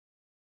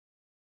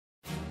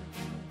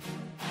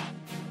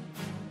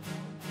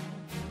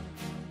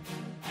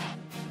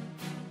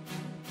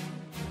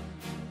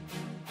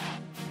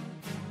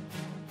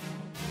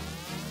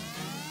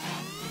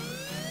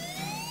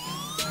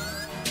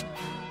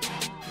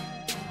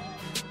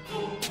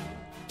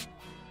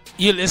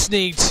You're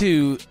listening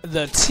to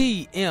the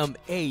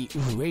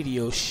TMA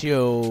Radio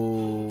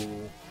Show.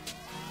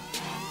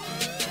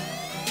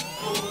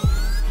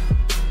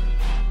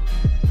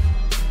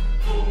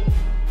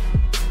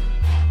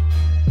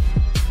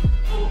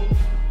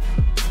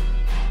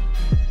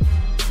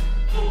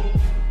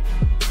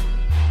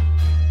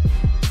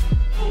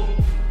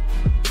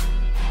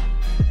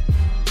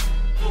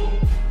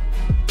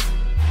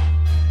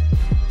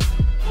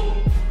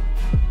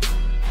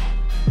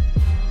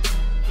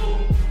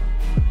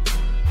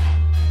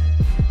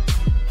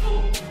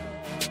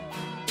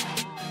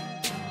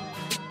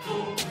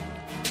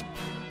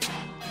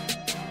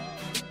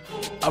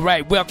 All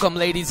right, welcome,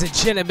 ladies and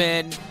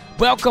gentlemen.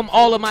 Welcome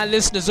all of my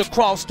listeners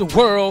across the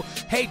world.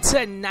 Hey,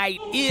 tonight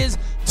is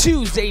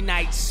Tuesday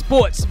Night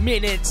Sports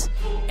Minutes,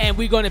 and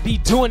we're going to be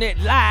doing it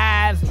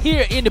live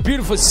here in the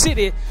beautiful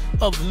city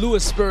of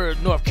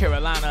Lewisburg, North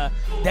Carolina.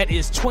 That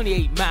is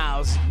 28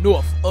 miles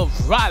north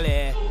of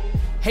Raleigh.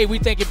 Hey, we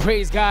thank and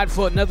praise God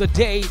for another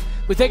day.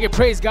 We thank and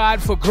praise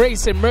God for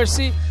grace and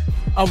mercy,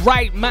 a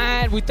right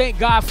mind. We thank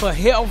God for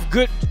health,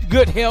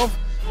 good health.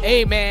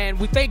 Amen.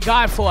 We thank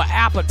God for an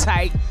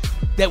appetite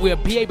that we'll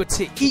be able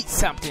to eat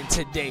something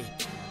today.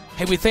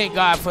 And we thank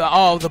God for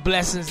all the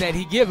blessings that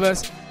he gives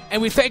us.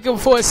 And we thank him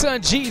for his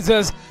son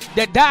Jesus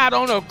that died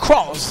on a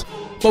cross.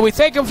 But we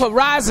thank him for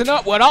rising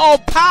up with all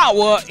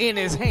power in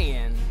his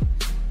hand.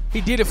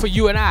 He did it for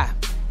you and I,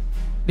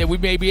 that we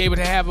may be able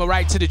to have a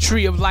right to the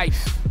tree of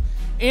life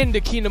in the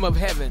kingdom of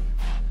heaven.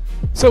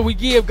 So we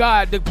give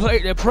God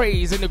the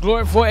praise and the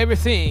glory for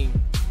everything.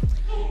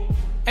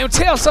 And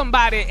tell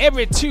somebody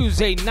every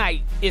Tuesday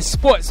night is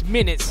Sports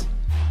Minutes.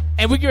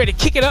 And we're ready to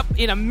kick it up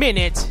in a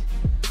minute.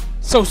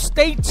 So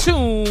stay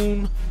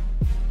tuned.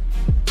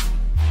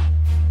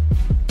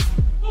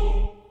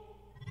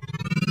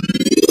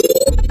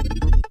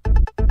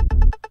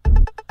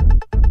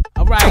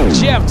 All right,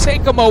 Jeff,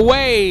 take them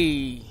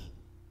away.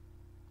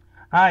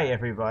 Hi,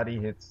 everybody.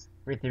 It's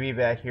great to be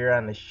back here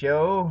on the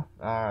show.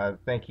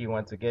 Thank you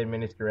once again,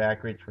 Minister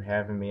Ackridge, for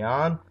having me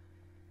on.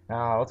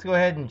 Let's go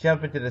ahead and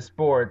jump into the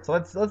sports.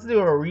 Let's do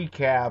a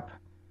recap.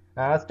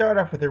 Let's start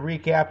off with a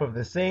recap of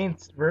the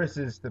Saints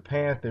versus the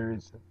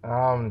Panthers.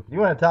 You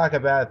want to talk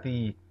about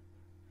the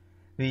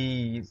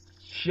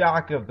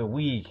shock of the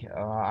week?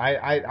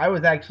 I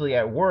was actually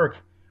at work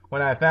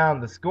when I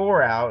found the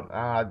score out.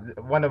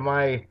 One of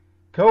my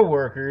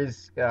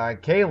co-workers,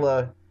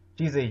 Kayla,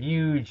 she's a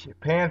huge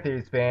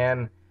Panthers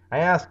fan. I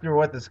asked her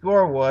what the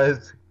score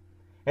was,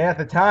 and at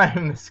the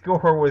time the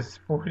score was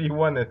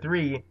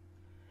 41-3,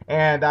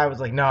 and I was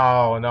like,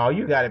 no,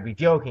 you got to be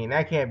joking.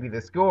 That can't be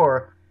the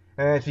score.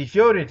 And she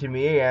showed it to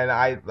me, and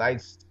I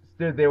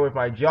stood there with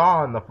my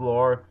jaw on the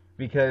floor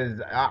because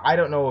I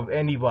don't know of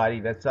anybody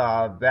that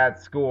saw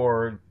that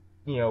score,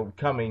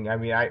 coming. I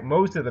mean,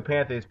 most of the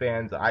Panthers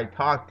fans I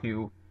talked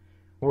to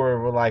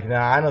were like,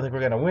 nah, I don't think we're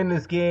going to win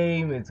this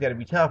game. It's going to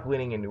be tough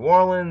winning in New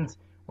Orleans.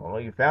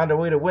 Well, you found a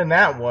way to win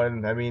that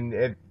one. I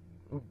mean,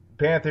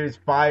 Panthers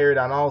fired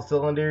on all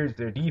cylinders.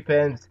 Their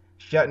defense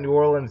shut New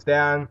Orleans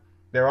down.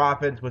 Their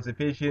offense was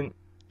efficient.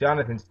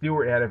 Jonathan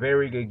Stewart had a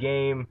very good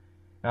game.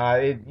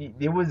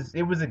 It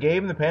was a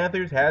game the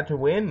Panthers had to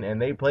win,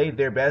 and they played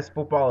their best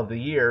football of the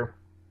year.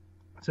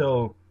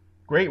 So,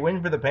 great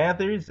win for the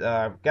Panthers.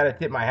 Got to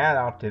tip my hat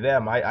off to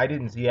them. I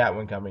didn't see that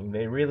one coming.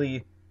 They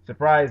really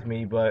surprised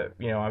me, but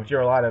I'm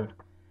sure a lot of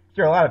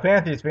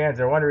Panthers fans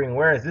are wondering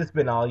where has this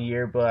been all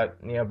year. But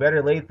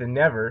better late than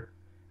never.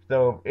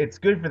 So it's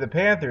good for the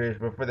Panthers,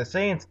 but for the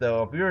Saints,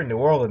 though, if you're a New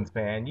Orleans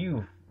fan,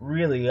 you've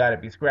really got to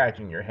be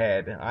scratching your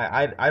head.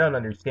 I don't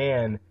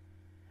understand.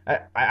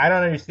 I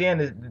don't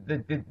understand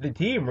the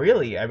team,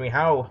 really. I mean,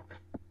 how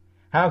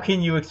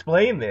can you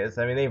explain this?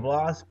 I mean, they've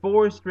lost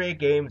 4 straight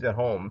games at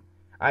home.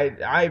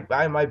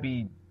 I might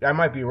be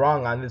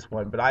wrong on this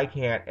one, but I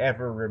can't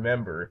ever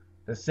remember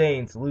the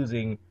Saints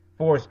losing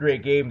 4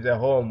 straight games at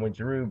home with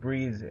Drew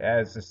Brees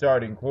as the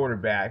starting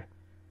quarterback.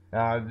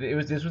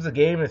 This was a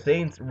game the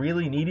Saints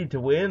really needed to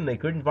win. They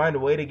couldn't find a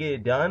way to get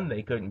it done.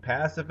 They couldn't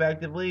pass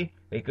effectively.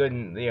 They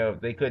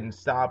couldn't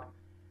stop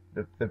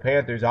the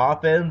Panthers'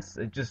 offense.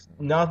 It just,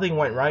 nothing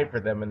went right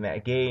for them in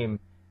that game.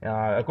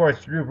 Of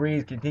course, Drew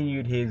Brees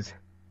continued his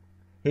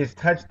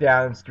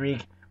touchdown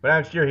streak, but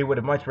I'm sure he would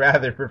have much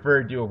rather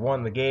preferred to have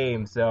won the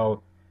game.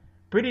 So,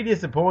 pretty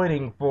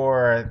disappointing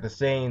for the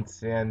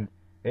Saints, and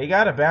they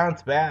got to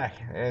bounce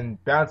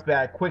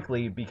back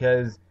quickly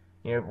because,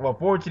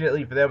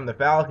 fortunately for them, the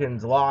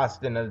Falcons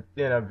lost in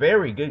a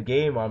very good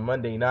game on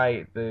Monday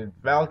night. The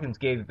Falcons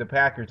gave the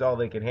Packers all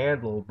they could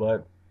handle,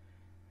 but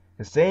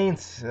the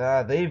Saints,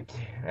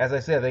 as I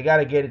said, they got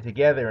to get it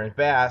together and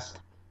fast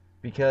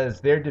because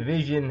their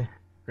division.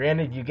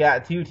 Granted, you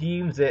got two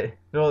teams at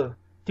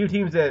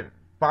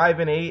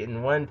 5-8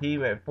 and one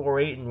team at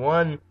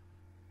 4-8-1.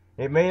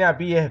 It may not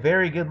be a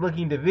very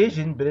good-looking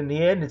division, but in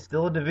the end, it's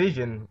still a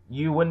division.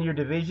 You win your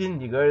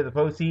division, you go to the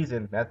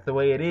postseason. That's the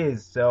way it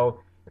is. So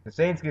if the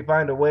Saints can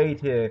find a way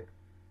to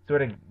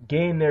sort of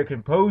gain their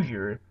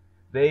composure,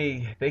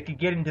 they could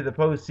get into the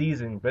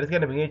postseason. But it's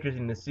going to be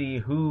interesting to see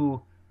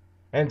who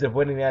ends up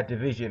winning that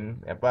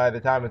division by the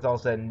time it's all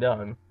said and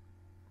done.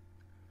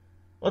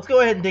 Let's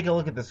go ahead and take a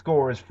look at the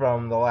scores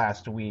from the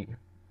last week.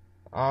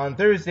 On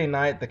Thursday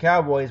night, the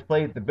Cowboys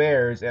played the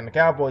Bears, and the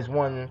Cowboys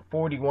won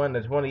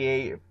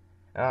 41-28.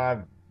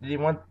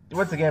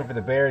 Once again for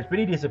the Bears,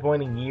 pretty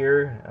disappointing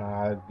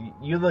year.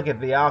 You look at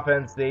the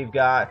offense they've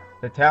got,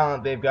 the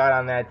talent they've got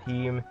on that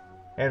team,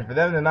 and for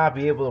them to not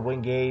be able to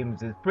win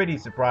games is pretty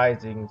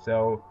surprising.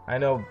 So I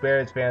know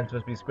Bears fans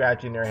must be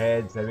scratching their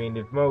heads. I mean,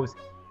 if most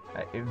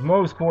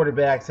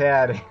quarterbacks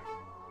had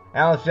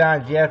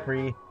Alshon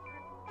Jeffrey,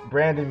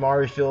 Brandon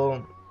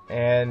Marshall,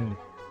 and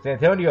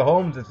Santonio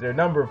Holmes as their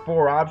number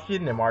 4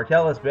 option, and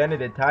Martellus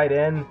Bennett at tight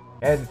end,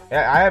 and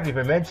I haven't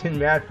even mentioned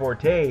Matt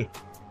Forte,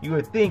 you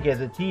would think as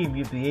a team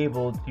you'd be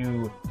able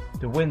to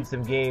win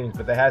some games,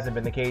 but that hasn't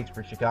been the case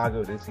for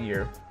Chicago this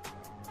year.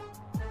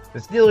 The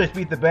Steelers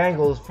beat the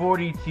Bengals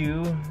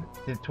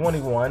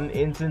 42-21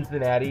 in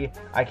Cincinnati.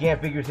 I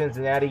can't figure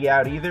Cincinnati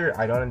out either.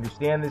 I don't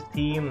understand this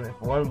team.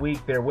 One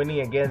week they're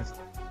winning against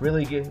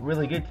really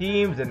good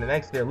teams, and the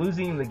next they're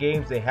losing the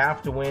games they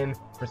have to win.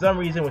 For some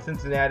reason with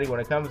Cincinnati, when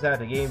it comes down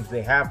to games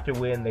they have to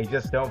win, they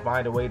just don't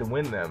find a way to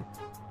win them.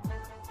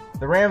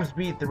 The Rams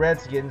beat the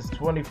Redskins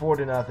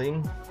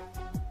 24-0.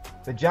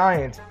 The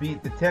Giants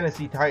beat the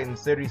Tennessee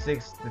Titans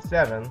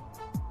 36-7.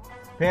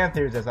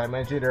 Panthers, as I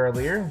mentioned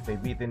earlier, they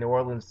beat the New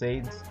Orleans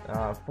Saints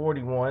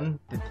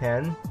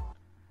 41-10.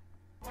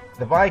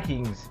 The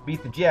Vikings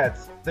beat the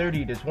Jets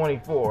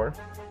 30-24.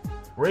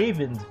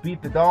 Ravens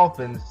beat the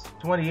Dolphins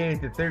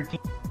 28-13.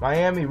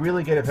 Miami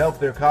really could have helped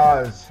their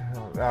cause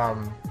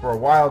for a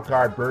wild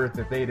card berth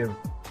if they'd have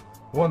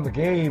won the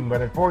game,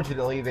 but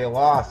unfortunately they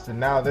lost, and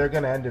now they're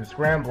going to end up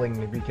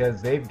scrambling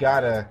because they've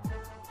got a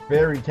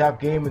very tough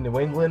game in New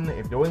England.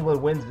 If New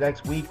England wins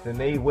next week, then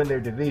they win their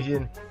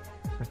division.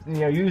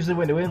 Usually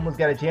when New England's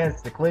got a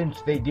chance to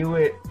clinch, they do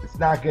it. It's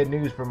not good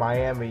news for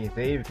Miami.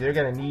 They're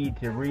going to need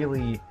to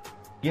really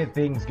get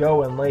things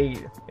going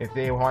late if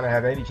they want to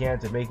have any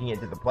chance of making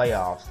it to the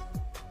playoffs.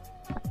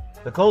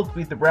 The Colts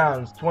beat the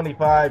Browns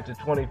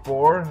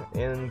 25-24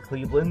 in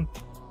Cleveland.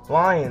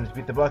 Lions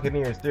beat the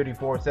Buccaneers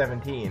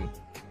 34-17.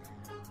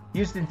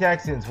 Houston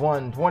Texans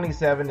won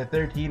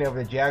 27-13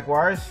 over the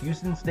Jaguars.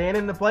 Houston staying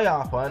in the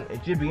playoff hunt.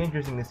 It should be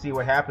interesting to see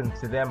what happens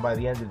to them by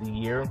the end of the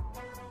year.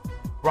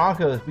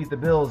 Broncos beat the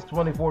Bills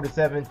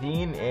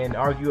 24-17 and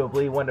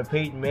arguably one of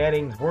Peyton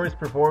Manning's worst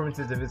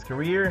performances of his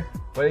career.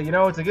 But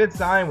it's a good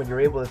sign when you're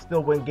able to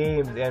still win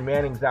games and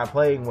Manning's not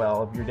playing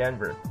well if you're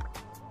Denver.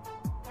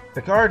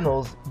 The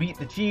Cardinals beat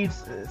the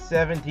Chiefs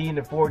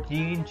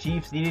 17-14.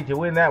 Chiefs needed to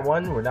win that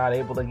one, were not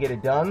able to get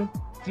it done.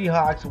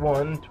 Seahawks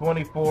won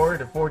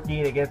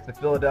 24-14 against the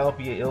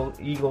Philadelphia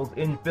Eagles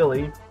in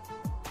Philly.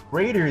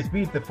 Raiders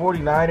beat the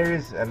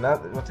 49ers,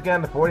 once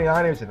again the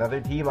 49ers,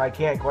 another team I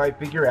can't quite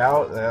figure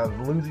out,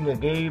 losing a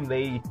game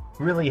they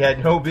really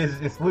had no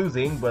business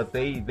losing, but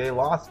they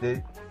lost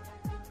it.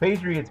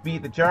 Patriots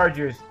beat the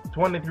Chargers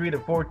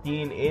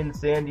 23-14 in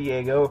San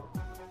Diego.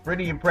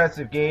 Pretty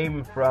impressive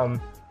game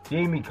from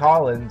Jamie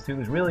Collins,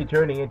 who's really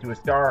turning into a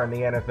star in the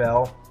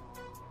NFL.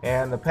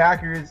 And the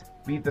Packers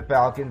beat the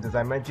Falcons, as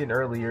I mentioned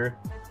earlier,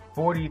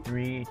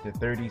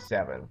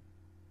 43-37.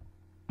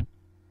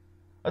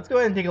 Let's go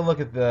ahead and take a look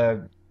at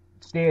the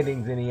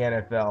standings in the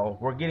NFL.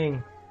 We're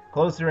getting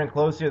closer and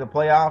closer to the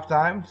playoff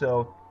time,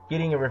 so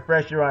getting a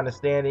refresher on the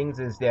standings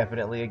is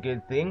definitely a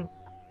good thing.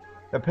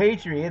 The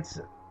Patriots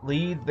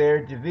lead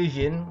their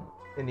division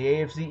in the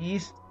AFC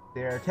East.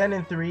 They are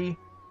 10-3.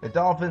 The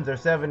Dolphins are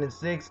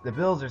 7-6. The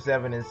Bills are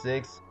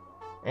 7-6.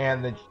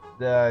 And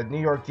the New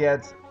York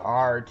Jets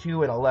are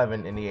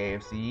 2-11 in the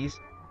AFC East.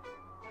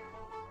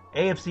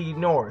 AFC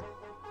North.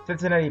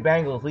 Cincinnati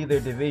Bengals lead their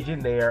division.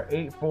 They are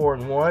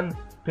 8-4-1.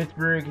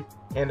 Pittsburgh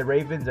and the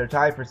Ravens are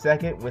tied for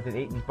second with an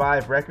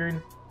 8-5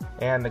 record.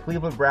 And the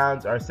Cleveland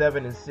Browns are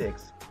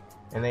 7-6.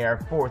 And they are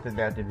fourth in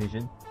that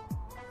division.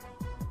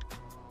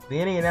 The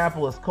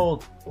Indianapolis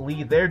Colts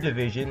lead their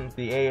division,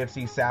 the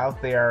AFC South.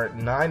 They are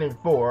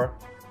 9-4.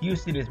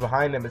 Houston is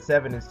behind them at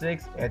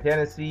 7-6. And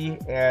Tennessee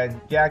and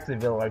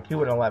Jacksonville are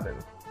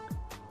 2-11.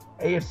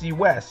 AFC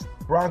West,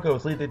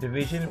 Broncos lead the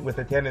division with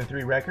a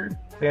 10-3 record.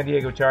 San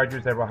Diego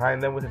Chargers are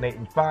behind them with an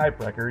 8-5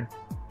 record.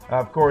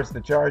 Of course,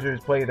 the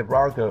Chargers play the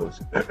Broncos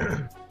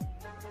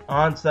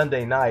on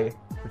Sunday night,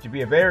 which would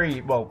be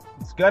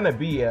it's going to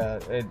be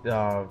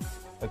a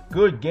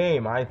good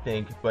game, I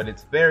think, but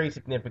it's very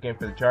significant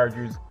for the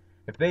Chargers.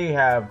 If they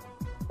have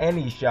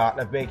any shot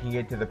of making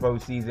it to the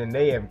postseason,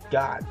 they have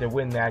got to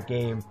win that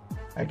game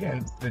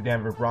against the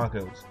Denver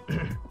Broncos.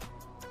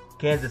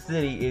 Kansas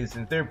City is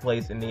in third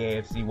place in the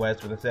AFC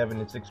West with a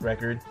 7-6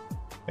 record,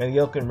 and the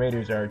Oakland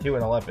Raiders are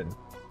 2-11.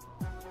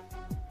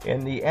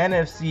 In the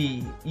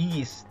NFC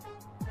East,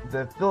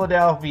 the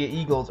Philadelphia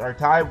Eagles are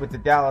tied with the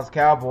Dallas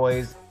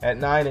Cowboys at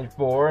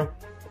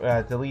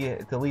 9-4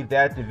 to lead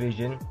that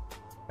division.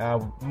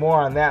 More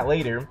on that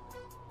later.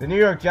 The New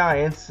York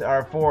Giants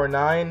are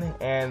 4-9,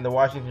 and the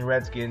Washington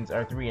Redskins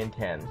are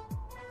 3-10.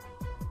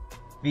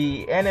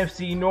 The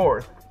NFC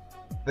North,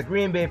 The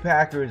Green Bay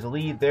Packers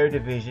lead their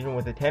division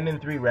with a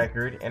 10-3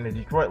 record, and the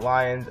Detroit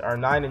Lions are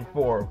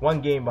 9-4, one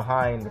game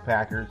behind the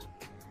Packers.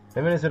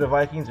 The Minnesota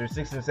Vikings are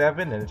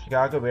 6-7, and the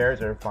Chicago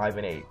Bears are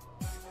 5-8.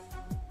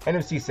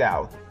 NFC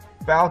South.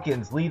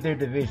 Falcons lead their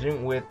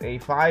division with a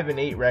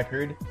 5-8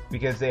 record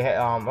because they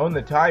own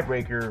the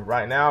tiebreaker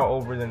right now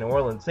over the New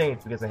Orleans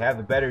Saints because they have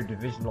the better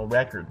divisional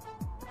record.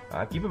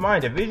 Keep in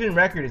mind, division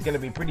record is going to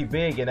be pretty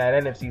big in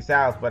that NFC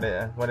South when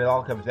it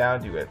all comes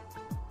down to it.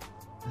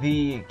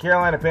 The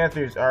Carolina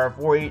Panthers are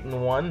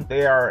 4-8-1.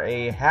 They are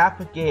a half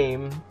a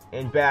game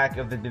in back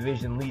of the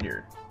division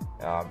leader.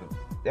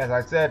 As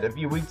I said a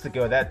few weeks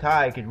ago, that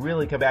tie could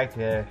really come back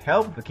to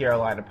help the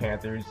Carolina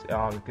Panthers,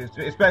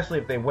 especially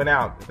if they win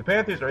out. If the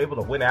Panthers are able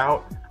to win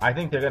out, I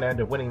think they're going to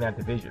end up winning that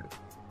division.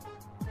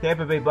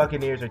 Tampa Bay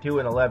Buccaneers are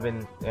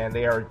 2-11, and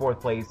they are in 4th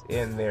place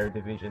in their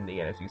division, the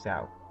NFC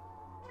South.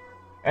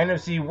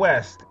 NFC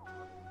West.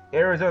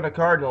 Arizona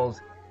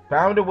Cardinals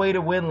found a way to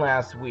win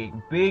last week.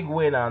 Big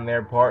win on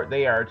their part.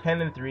 They are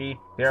 10-3.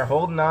 They are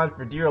holding on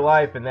for dear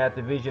life in that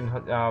division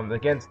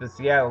against the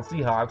Seattle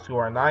Seahawks, who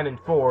are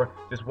 9-4,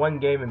 just one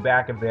game in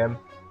back of them.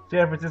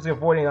 San Francisco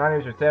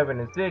 49ers are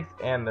 7-6,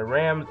 and the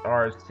Rams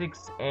are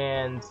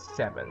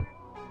 6-7.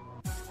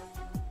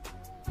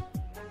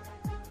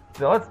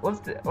 So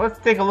let's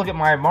take a look at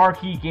my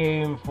marquee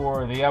game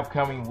for the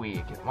upcoming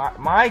week.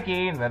 My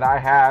game that I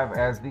have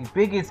as the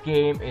biggest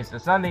game is the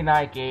Sunday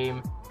night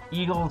game.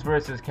 Eagles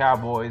versus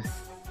Cowboys.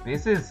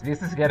 This is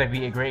gonna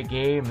be a great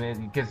game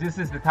because this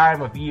is the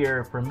time of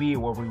year for me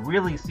where we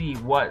really see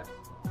what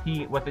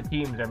the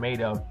teams are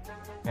made of.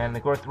 And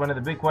of course, one of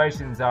the big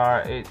questions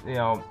are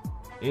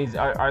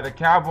the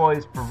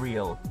Cowboys for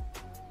real,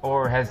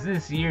 or has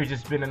this year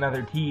just been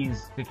another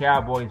tease to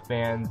Cowboys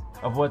fans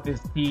of what this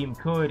team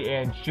could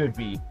and should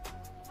be?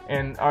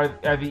 And are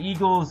the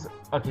Eagles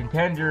a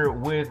contender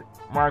with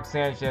Mark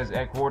Sanchez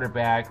at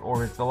quarterback,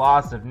 or is the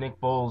loss of Nick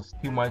Foles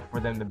too much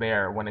for them to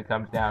bear when it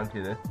comes down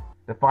to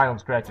the final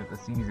stretch of the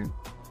season?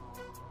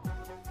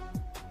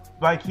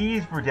 My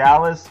keys for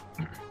Dallas,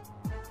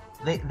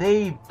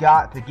 they've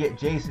got to get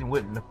Jason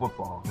Witten the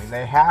football. I mean,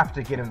 they have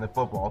to get him the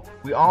football.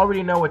 We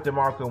already know what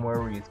DeMarco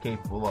Murray is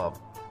capable of.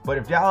 But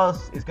if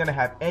Dallas is going to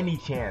have any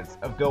chance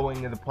of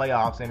going to the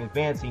playoffs and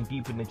advancing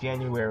deep into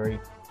January,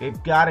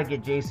 they've got to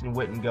get Jason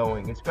Witten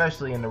going,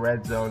 especially in the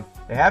red zone.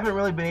 They haven't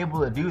really been able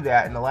to do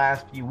that in the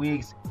last few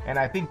weeks, and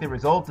I think the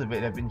results of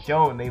it have been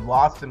shown. They've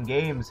lost some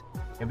games,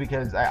 and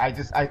because I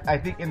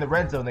think in the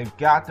red zone, they've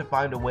got to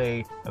find a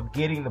way of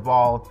getting the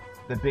ball to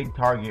the big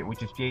target,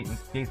 which is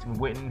Jason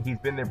Witten. He's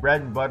been their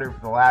bread and butter for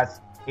the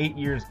last 8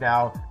 years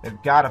now.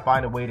 They've got to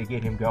find a way to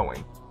get him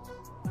going.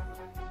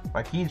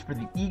 My keys for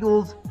the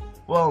Eagles,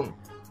 well,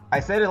 I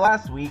said it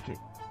last week,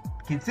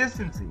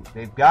 consistency.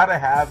 They've got to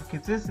have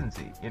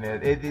consistency. You know,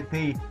 if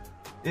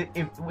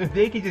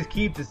they could just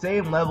keep the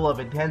same level of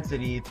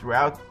intensity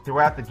throughout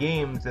the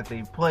games that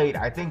they've played,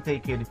 I think they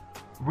could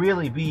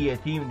really be a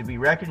team to be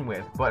reckoned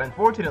with. But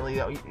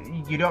unfortunately,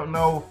 you don't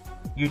know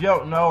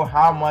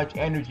how much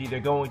energy they're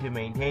going to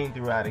maintain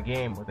throughout a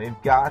game. But they've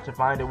got to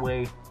find a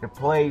way to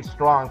play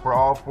strong for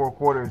all 4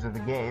 quarters of the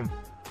game.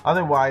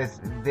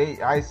 Otherwise,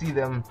 I see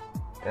them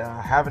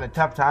having a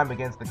tough time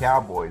against the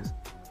Cowboys.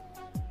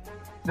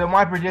 So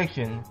my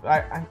prediction,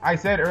 I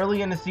said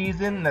early in the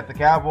season that the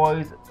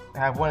Cowboys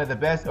have one of the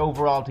best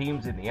overall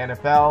teams in the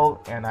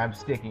NFL, and I'm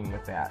sticking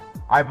with that.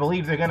 I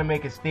believe they're going to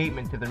make a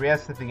statement to the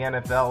rest of the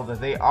NFL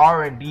that they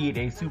are indeed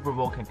a Super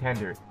Bowl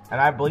contender, and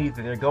I believe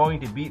that they're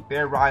going to beat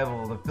their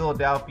rival, the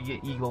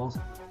Philadelphia Eagles,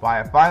 by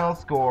a final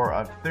score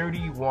of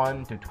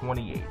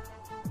 31-28.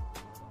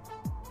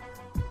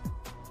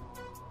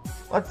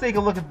 Let's take a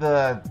look at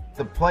the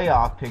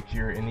playoff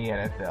picture in the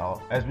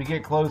NFL. As we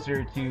get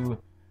closer to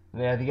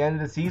the end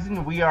of the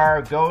season, we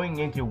are going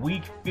into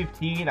week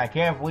 15. I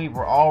can't believe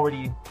we're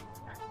already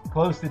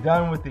close to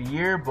done with the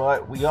year,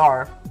 but we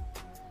are.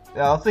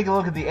 Let's take a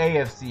look at the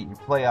AFC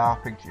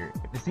playoff picture.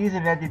 If the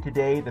season ended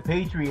today, the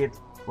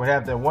Patriots would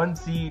have the 1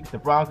 seed, the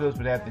Broncos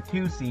would have the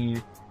 2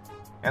 seed,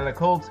 and the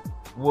Colts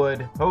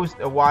would host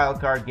a wild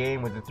card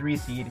game with the 3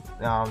 seed,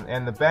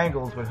 and the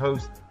Bengals would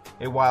host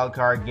a wild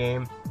card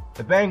game.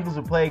 The Bengals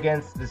would play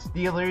against the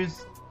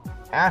Steelers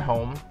at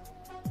home,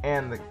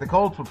 and the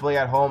Colts would play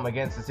at home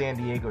against the San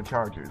Diego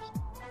Chargers.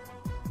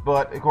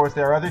 But, of course,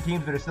 there are other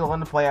teams that are still in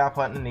the playoff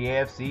hunt in the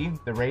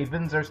AFC. The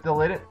Ravens are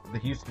still in it, the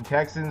Houston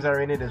Texans are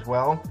in it as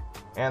well,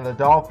 and the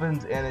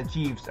Dolphins and the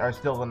Chiefs are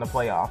still in the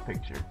playoff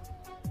picture.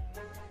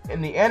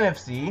 In the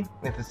NFC,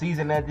 if the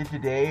season ended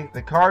today,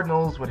 the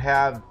Cardinals would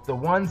have the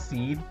 1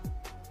 seed,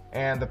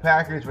 and the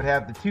Packers would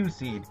have the 2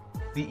 seed.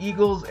 The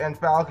Eagles and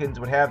Falcons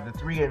would have the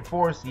 3 and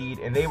 4 seed,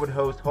 and they would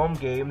host home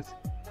games.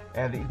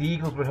 And the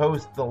Eagles would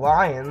host the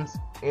Lions,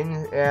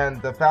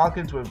 and the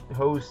Falcons would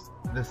host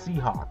the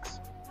Seahawks.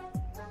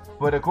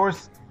 But of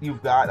course,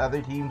 you've got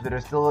other teams that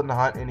are still in the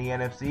hunt in the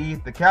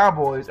NFC. The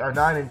Cowboys are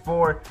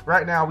 9-4.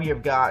 Right now, we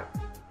have got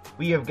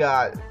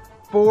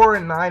 4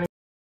 and 9.